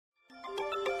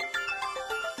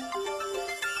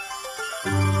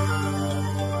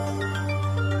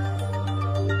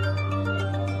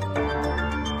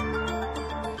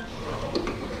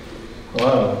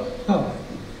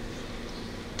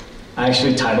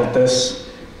actually titled this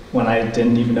when I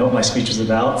didn't even know what my speech was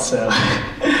about, so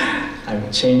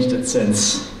I've changed it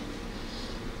since.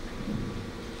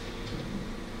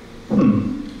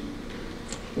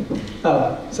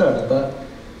 Oh, sorry about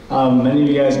that. Many of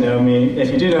you guys know me,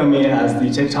 if you do know me, as the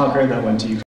TikToker that went to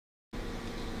Ukraine,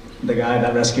 the guy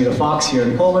that rescued a fox here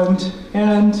in Poland,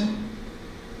 and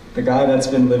the guy that's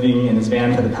been living in his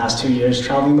van for the past 2 years,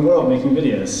 traveling the world making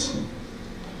videos.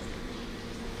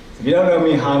 If you don't know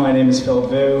me, hi, my name is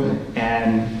Phillip Vu,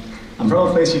 and I'm from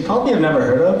a place you probably have never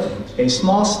heard of, a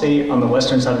small state on the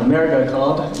western side of America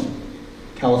called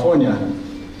California.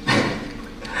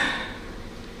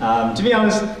 To be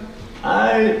honest,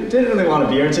 I didn't really want to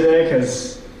be here today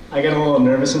because I get a little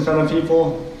nervous in front of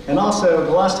people. And also,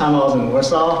 the last time I was in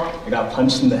Warsaw, I got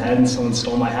punched in the head and someone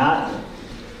stole my hat.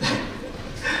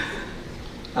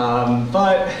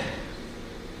 But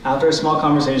after a small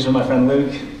conversation with my friend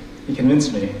Luke, he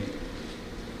convinced me.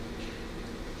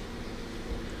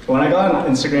 When I got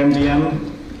an Instagram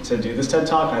DM to do this TED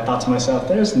Talk, I thought to myself,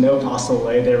 there's no possible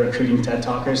way they're recruiting TED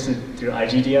Talkers through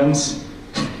IG DMs.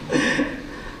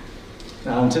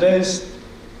 Today's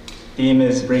theme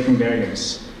is breaking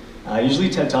barriers. Usually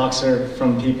TED Talks are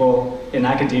from people in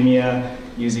academia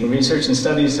using research and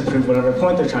studies to prove whatever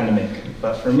point they're trying to make.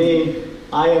 But for me,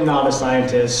 I am not a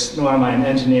scientist, nor am I an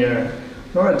engineer,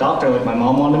 nor a doctor like my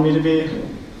mom wanted me to be.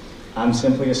 I'm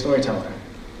simply a storyteller.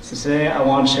 So today I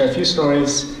want to share a few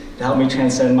stories to help me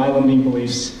transcend my limiting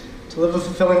beliefs to live a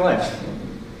fulfilling life.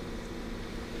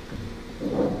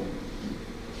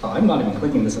 Oh, I'm not even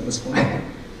clicking this at this point.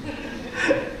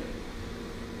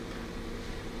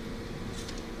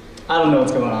 I don't know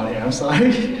what's going on here, I'm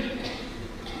sorry.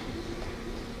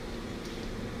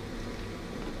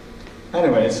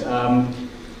 Anyways,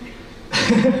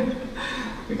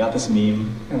 we got this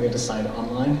meme and we had to cite it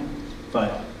online.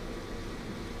 But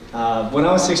when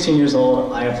I was 16 years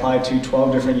old, I applied to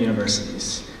 12 different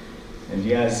universities. And if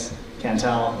you guys can't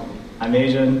tell, I'm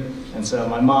Asian, and so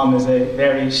my mom is a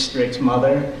very strict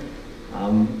mother.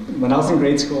 When I was in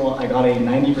grade school, I got a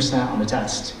 90% on the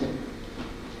test.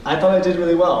 I thought I did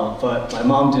really well, but my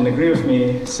mom didn't agree with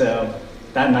me, so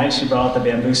that night she brought out the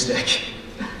bamboo stick.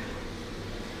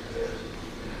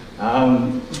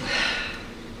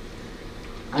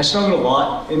 I struggled a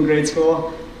lot in grade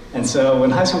school, and so when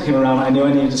high school came around, I knew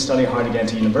I needed to study hard to get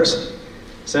into university.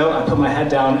 So I put my head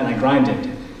down and I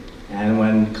grinded. And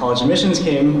when college admissions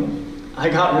came, I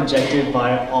got rejected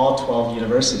by all 12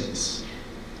 universities.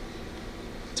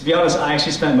 To be honest, I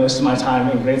actually spent most of my time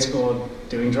in grade school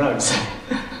doing drugs.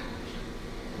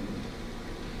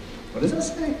 What does that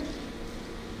say?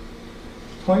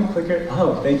 Point clicker.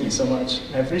 Oh, thank you so much.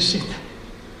 I appreciate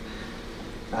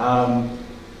that.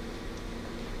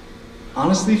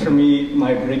 Honestly, for me,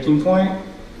 my breaking point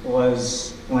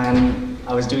was when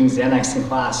I was doing Xanax in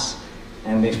class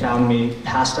and they found me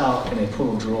passed out in a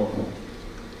pool of drool.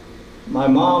 My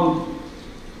mom,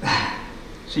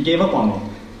 she gave up on me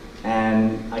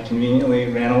and I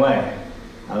conveniently ran away.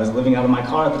 I was living out of my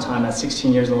car at the time at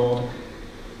 16 years old,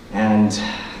 and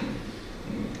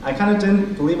I kind of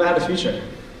didn't believe I had a future.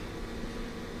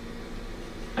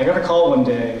 I got a call one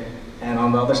day, and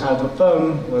on the other side of the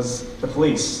phone was the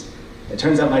police. It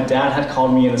turns out my dad had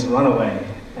called me in his runaway,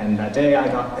 and that day I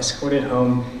got escorted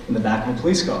home in the back of a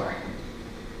police car.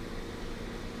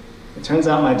 It turns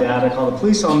out my dad had called the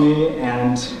police on me,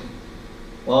 and,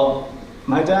 well,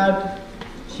 my dad,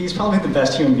 he's probably the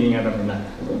best human being I've ever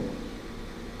met.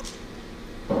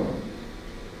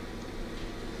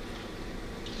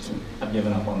 I've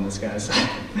given up on this, guys.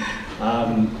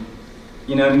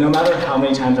 You know, no matter how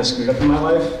many times I screwed up in my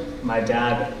life, my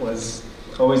dad was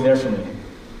always there for me.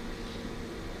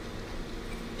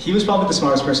 He was probably the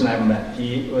smartest person I ever met.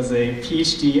 He was a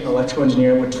PhD electrical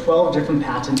engineer with 12 different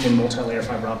patents in multi-layer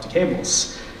fiber optic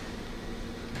cables.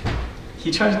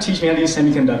 He tried to teach me how to use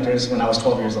semiconductors when I was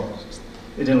 12 years old.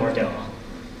 It didn't work at all.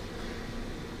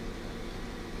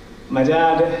 My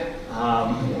dad,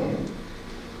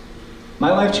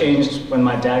 my life changed when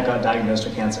my dad got diagnosed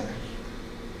with cancer.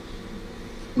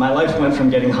 My life went from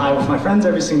getting high with my friends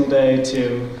every single day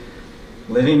to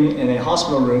living in a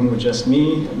hospital room with just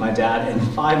me, my dad, and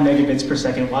 5 megabits per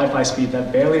second Wi-Fi speed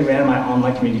that barely ran my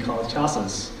online community college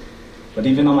classes. But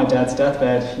even on my dad's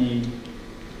deathbed, he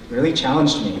really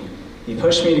challenged me. He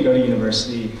pushed me to go to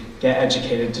university, get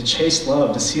educated, to chase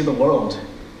love, to see the world.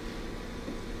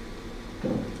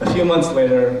 A few months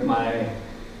later, my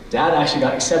dad actually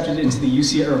got accepted into the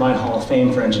UC Irvine Hall of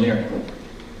Fame for engineering.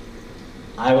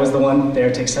 I was the one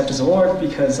there to accept his award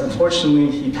because,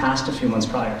 unfortunately, he passed a few months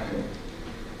prior.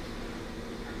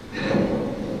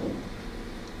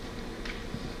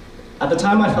 At the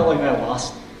time, I felt like I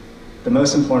lost the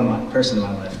most important person in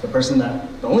my life,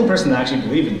 the only person that actually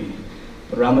believed in me.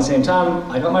 But around the same time,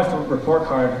 I got my report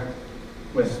card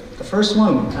with the first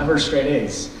one ever straight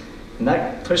A's, and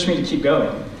that pushed me to keep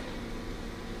going.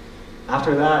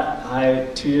 After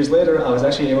that, 2 years later, I was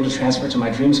actually able to transfer to my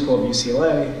dream school of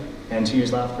UCLA, and 2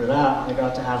 years after that, I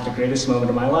got to have the greatest moment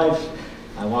of my life.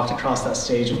 I walked across that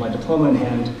stage with my diploma in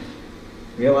hand,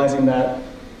 realizing that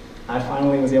I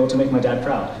finally was able to make my dad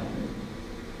proud.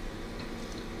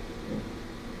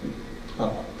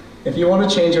 If you want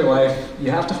to change your life,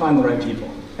 you have to find the right people.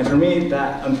 And for me,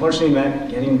 that unfortunately meant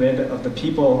getting rid of the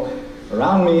people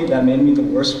around me that made me the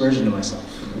worst version of myself.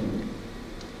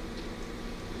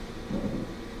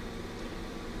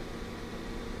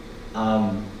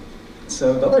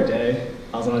 So the other day,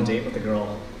 I was on a date with a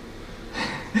girl,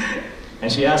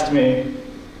 and she asked me,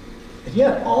 if you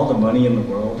had all the money in the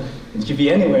world, and you could be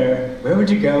anywhere, where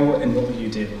would you go and what would you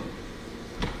do?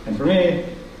 And for me,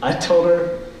 I told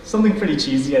her something pretty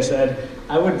cheesy. I said,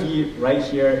 I would be right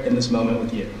here in this moment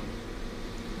with you.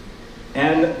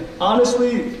 And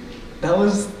honestly, that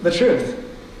was the truth.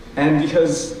 And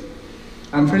because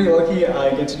I'm pretty lucky,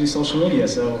 I get to do social media,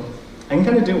 so I can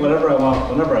kind of do whatever I want,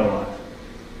 whenever I want.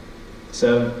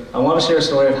 So I want to share a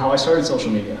story of how I started social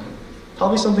media.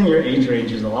 Probably something your age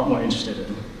range is a lot more interested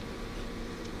in.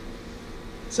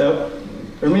 So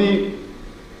for me,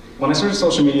 when I started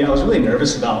social media, I was really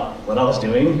nervous about what I was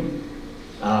doing.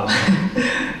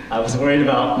 I was worried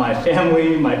about my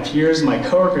family, my peers, my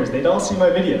coworkers. They'd all see my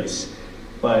videos.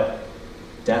 But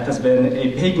death has been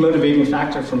a big motivating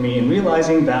factor for me in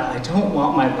realizing that I don't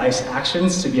want my life's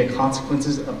actions to be a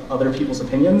consequences of other people's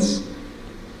opinions.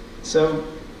 So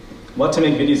what to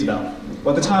make videos about?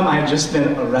 Well, at the time, I had just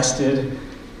been arrested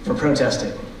for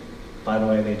protesting. By the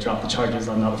way, they dropped the charges.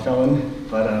 I'm not a felon.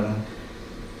 But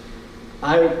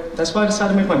that's why I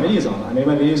decided to make my videos on. I made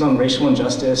my videos on racial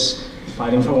injustice,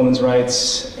 fighting for women's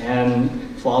rights,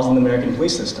 and flaws in the American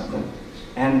police system.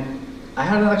 And I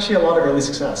had actually a lot of early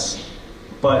success.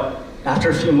 But after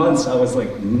a few months, I was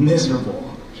like miserable.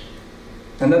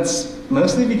 And that's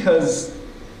mostly because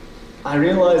I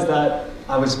realized that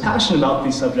I was passionate about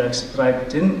these subjects, but I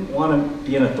didn't want to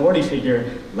be an authority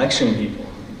figure lecturing people.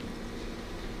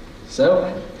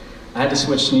 So I had to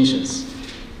switch niches.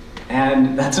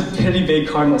 And that's a pretty big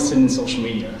cardinal sin in social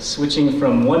media, switching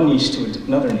from one niche to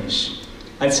another niche.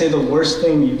 I'd say the worst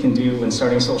thing you can do when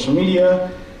starting social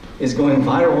media is going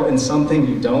viral in something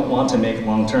you don't want to make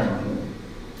long term.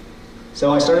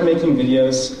 So I started making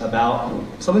videos about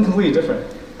something completely different.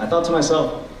 I thought to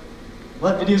myself,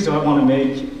 what videos do I want to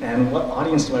make and what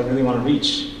audience do I really want to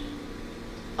reach?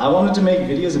 I wanted to make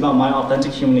videos about my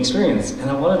authentic human experience, and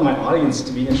I wanted my audience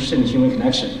to be interested in human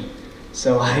connection.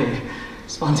 So I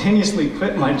spontaneously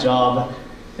quit my job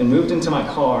and moved into my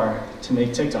car to make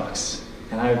TikToks.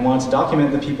 And I wanted to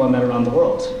document the people I met around the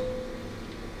world.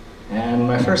 And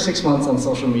my first 6 months on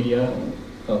social media,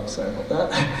 oh, sorry about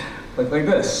that, looked like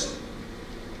this.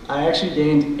 I actually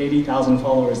gained 80,000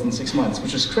 followers in 6 months,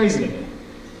 which was crazy to me.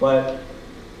 But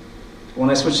when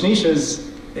I switched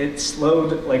niches, it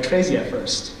slowed like crazy at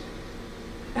first.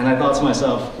 And I thought to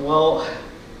myself, well,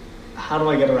 how do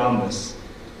I get around this?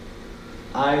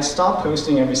 I stopped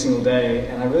posting every single day,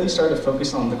 and I really started to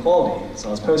focus on the quality. So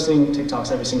I was posting TikToks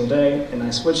every single day, and I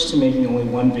switched to making only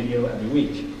one video every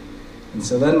week. And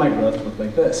so then my growth looked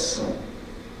like this.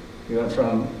 We went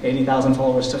from 80,000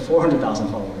 followers to 400,000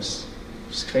 followers,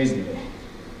 which is crazy to me.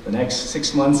 The next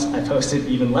 6 months, I posted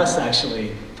even less,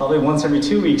 actually, probably once every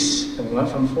 2 weeks, and we went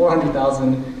from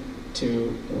 400,000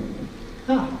 to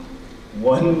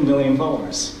 1 million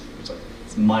followers, which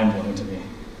is mind-blowing to me.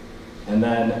 And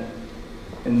then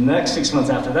in the next 6 months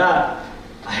after that,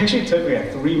 I actually took like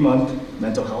a 3-month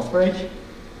mental health break,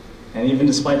 and even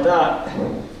despite that,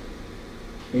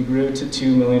 we grew to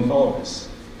 2 million followers,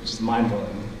 which is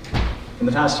mind-blowing. In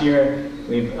the past year,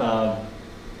 we've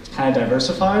kind of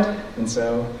diversified, and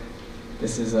so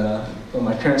this is what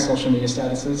my current social media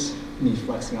status is, me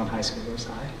flexing on high schoolers.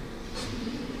 Hi.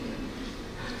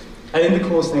 I think the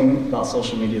coolest thing about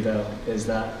social media, though, is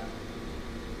that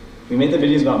we made the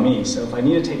videos about me, so if I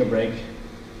need to take a break,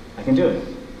 I can do it.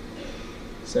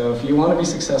 So if you want to be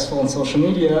successful in social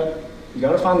media, you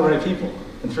got to find the right people.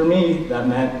 And for me, that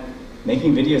meant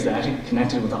making videos that actually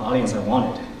connected with the audience I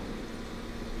wanted.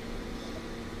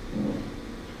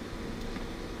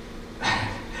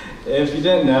 If you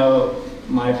didn't know,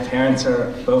 my parents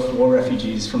are both war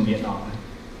refugees from Vietnam.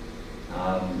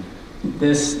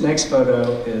 This next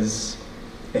photo is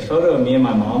a photo of me and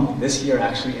my mom this year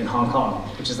actually in Hong Kong,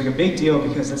 which is like a big deal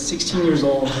because at 16 years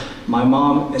old, my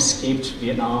mom escaped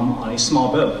Vietnam on a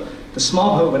small boat. The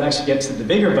small boat would actually get to the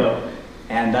bigger boat,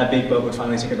 and that big boat would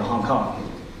finally take her to Hong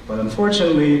Kong. But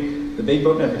unfortunately, the big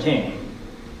boat never came.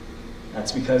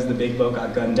 That's because the big boat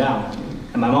got gunned down.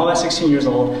 And my mom at 16 years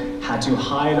old had to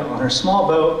hide on her small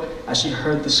boat as she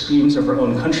heard the screams of her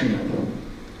own countrymen.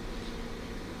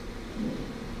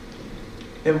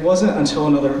 It wasn't until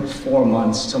another 4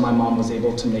 months till my mom was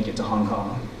able to make it to Hong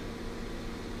Kong.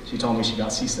 She told me she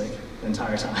got seasick the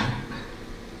entire time.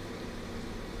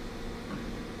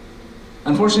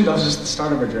 Unfortunately, that was just the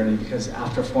start of her journey, because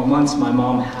after 4 months, my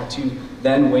mom had to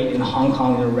then wait in Hong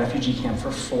Kong in a refugee camp for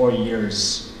 4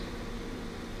 years.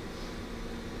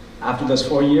 After those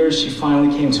 4 years, she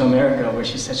finally came to America, where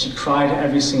she said she cried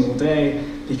every single day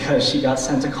because she got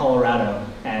sent to Colorado,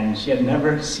 and she had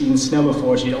never seen snow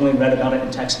before. She'd only read about it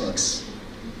in textbooks.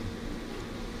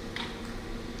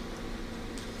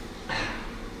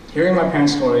 Hearing my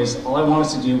parents' stories, all I wanted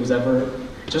to do was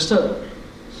just to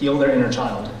heal their inner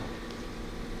child.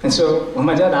 And so when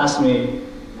my dad asked me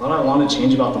what I wanted to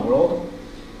change about the world,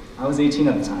 I was 18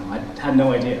 at the time. I had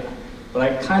no idea, but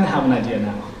I kind of have an idea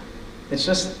now. It's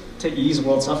just to ease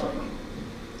world suffering.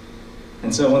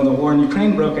 And so when the war in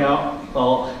Ukraine broke out,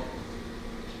 well,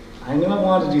 I knew I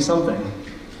wanted to do something.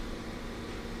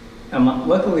 And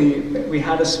luckily, we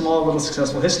had a small little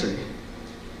successful history.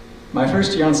 My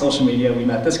first year on social media, we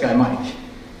met this guy, Mike.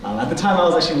 At the time I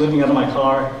was actually living out of my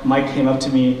car. Mike came up to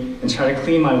me and tried to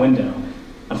clean my window.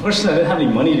 Unfortunately, I didn't have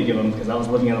any money to give him because I was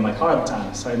living out of my car at the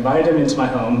time. So I invited him into my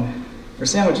home for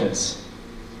sandwiches.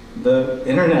 The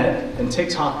internet and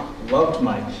TikTok loved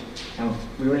Mike, and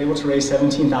we were able to raise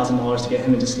 $17,000 to get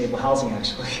him into stable housing,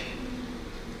 actually.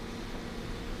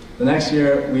 The next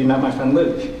year, we met my friend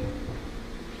Luke.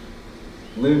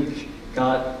 Luke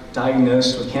got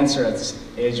diagnosed with cancer at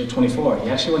the age of 24. He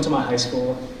actually went to my high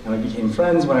school, and we became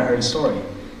friends when I heard his story.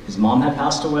 His mom had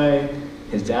passed away,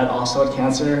 his dad also had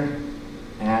cancer,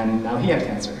 and now he had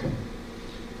cancer.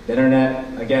 The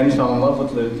internet, again, fell in love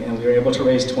with Luke, and we were able to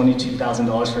raise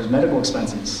 $22,000 for his medical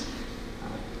expenses.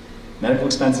 Medical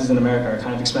expenses in America are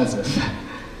kind of expensive.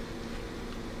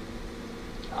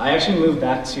 I actually moved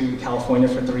back to California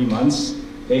for 3 months,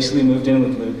 basically moved in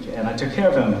with Luke, and I took care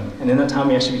of him, and in that time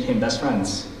we actually became best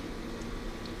friends.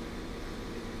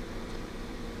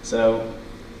 So,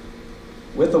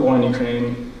 with the war in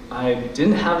Ukraine, I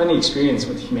didn't have any experience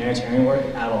with humanitarian work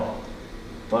at all.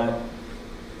 But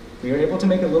we were able to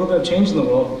make a little bit of change in the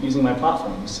world using my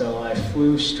platform. So I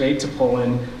flew straight to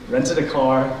Poland, rented a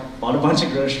car, bought a bunch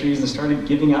of groceries, and started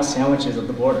giving out sandwiches at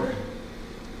the border.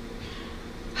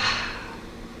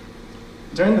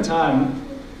 During the time,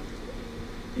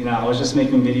 I was just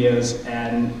making videos,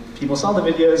 and people saw the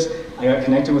videos. I got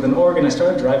connected with an org, and I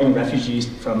started driving refugees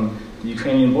from the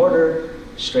Ukrainian border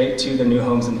straight to their new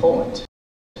homes in Poland.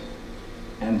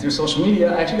 And through social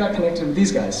media, I actually got connected with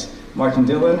these guys. Mark and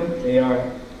Dylan, they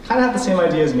kind of have the same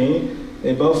idea as me.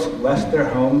 They both left their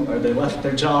home, or they left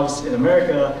their jobs in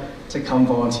America to come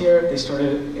volunteer. They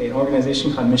started an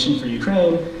organization called Mission for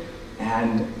Ukraine,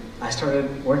 and I started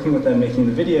working with them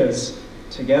making the videos.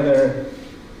 Together,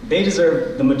 they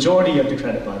deserve the majority of the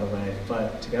credit, by the way,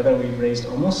 but together we raised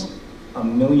almost $1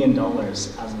 million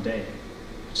as of date,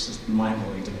 which is just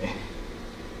mind-blowing to me.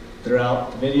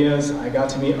 Throughout the videos, I got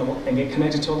to meet and get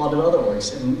connected to a lot of other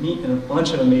orgs and meet a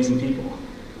bunch of amazing people.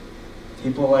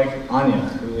 People like Anya,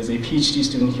 who is a PhD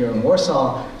student here in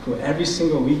Warsaw, who every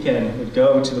single weekend would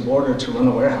go to the border to run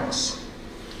a warehouse.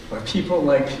 Or people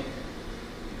like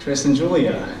Chris and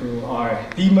Julia, who are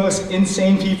the most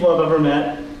insane people I've ever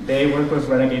met. They work with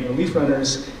Renegade Relief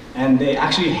Runners, and they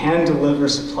actually hand deliver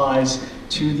supplies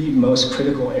to the most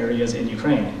critical areas in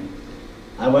Ukraine.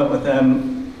 I went with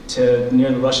them to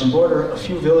near the Russian border, a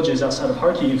few villages outside of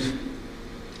Kharkiv,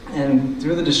 and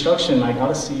through the destruction, I got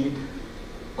to see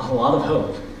a lot of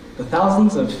hope. The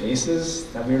thousands of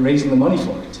faces that we were raising the money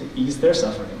for to ease their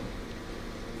suffering.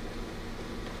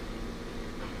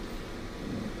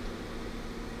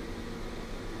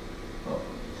 Well,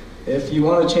 if you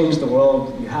want to change the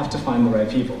world, you have to find the right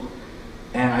people.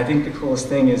 And I think the coolest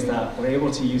thing is that we're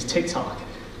able to use TikTok,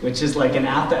 which is like an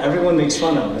app that everyone makes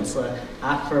fun of. It's an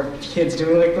app for kids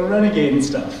doing like the Renegade and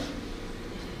stuff.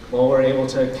 Well, we're able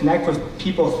to connect with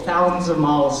people thousands of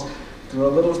miles through a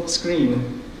little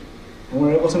screen, and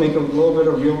we're able to make a little bit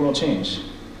of real world change.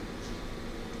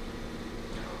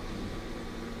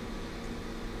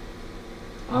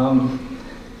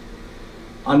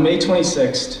 On May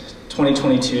 26th,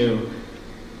 2022,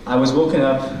 I was woken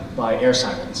up by air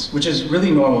sirens, which is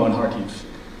really normal in Kharkiv.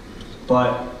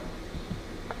 But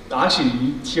actually,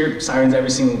 you hear sirens every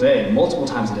single day, multiple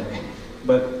times a day.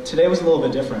 But today was a little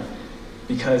bit different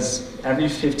because every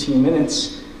 15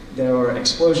 minutes, there were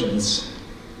explosions.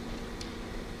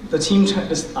 the team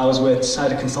I was with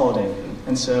decided to consolidate.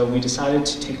 And so we decided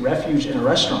to take refuge in a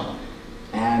restaurant.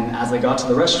 And as I got to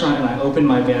the restaurant and I opened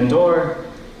my van door,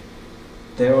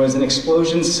 there was an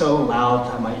explosion so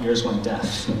loud that my ears went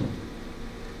deaf.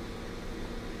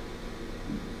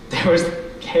 There was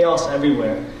chaos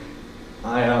everywhere.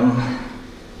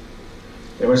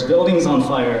 There was buildings on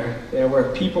fire. There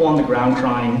were people on the ground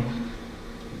crying.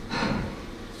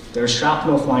 There was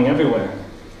shrapnel flying everywhere.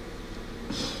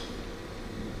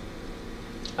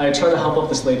 I tried to help up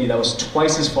this lady that was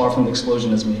twice as far from the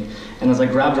explosion as me, and as I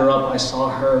grabbed her up, I saw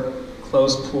her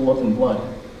clothes pool up in blood.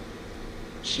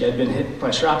 She had been hit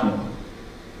by shrapnel.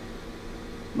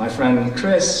 My friend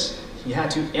Chris, he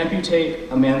had to amputate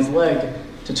a man's leg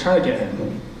to tourniquet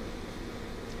him.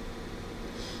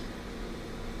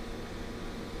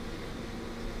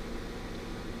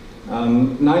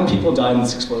 Nine people died in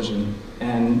this explosion,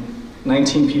 and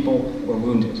 19 people were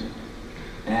wounded.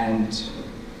 And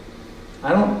I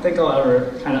don't think I'll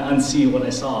ever kind of unsee what I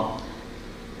saw.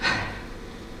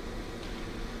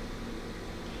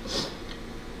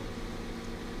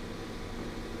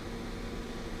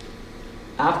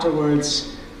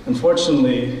 Afterwards,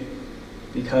 unfortunately,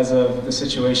 because of the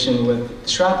situation with the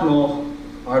shrapnel,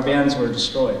 our vans were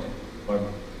destroyed, or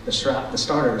the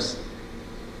starters.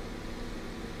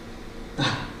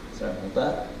 Sorry about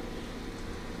that.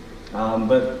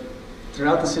 But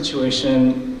throughout the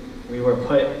situation, we were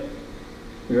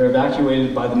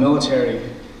evacuated by the military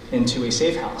into a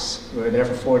safe house. We were there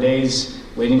for 4 days,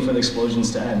 waiting for the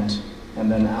explosions to end.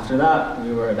 And then after that,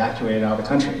 we were evacuated out of the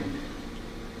country.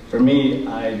 For me,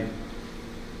 I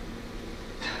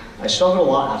struggled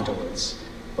a lot afterwards,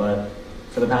 but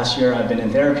for the past year, I've been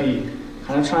in therapy,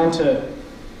 kind of trying to,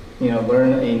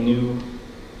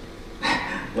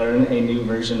 learn a new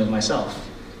version of myself.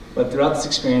 But throughout this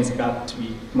experience, I got to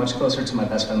be much closer to my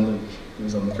best friend Luke, who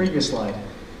was on the previous slide.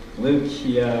 Luke,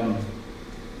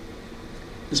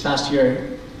 this past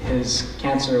year, his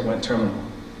cancer went terminal.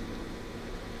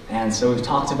 And so we've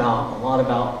talked a lot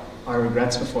about our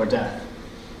regrets before death.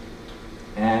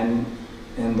 And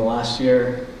in the last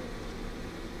year,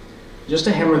 just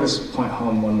to hammer this point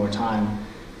home one more time,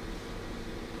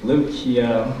 Luke,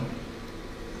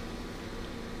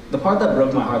 the part that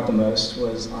broke my heart the most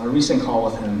was on a recent call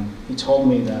with him. He told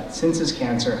me that since his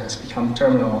cancer has become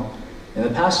terminal, in the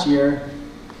past year,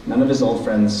 none of his old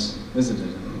friends visited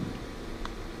him.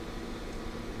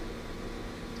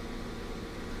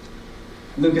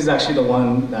 Luke is actually the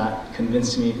one that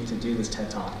convinced me to do this TED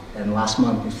Talk, and last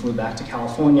month we flew back to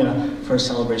California for a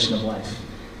celebration of life.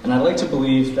 And I'd like to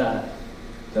believe that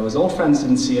though his old friends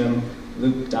didn't see him,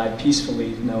 Luke died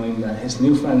peacefully, knowing that his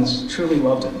new friends truly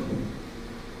loved him.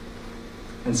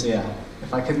 And so yeah,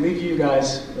 if I could leave you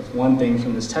guys with one thing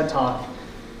from this TED Talk,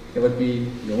 it would be,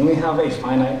 you only have a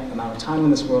finite amount of time in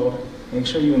this world. Make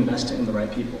sure you invest it in the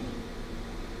right people.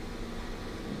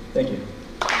 Thank you.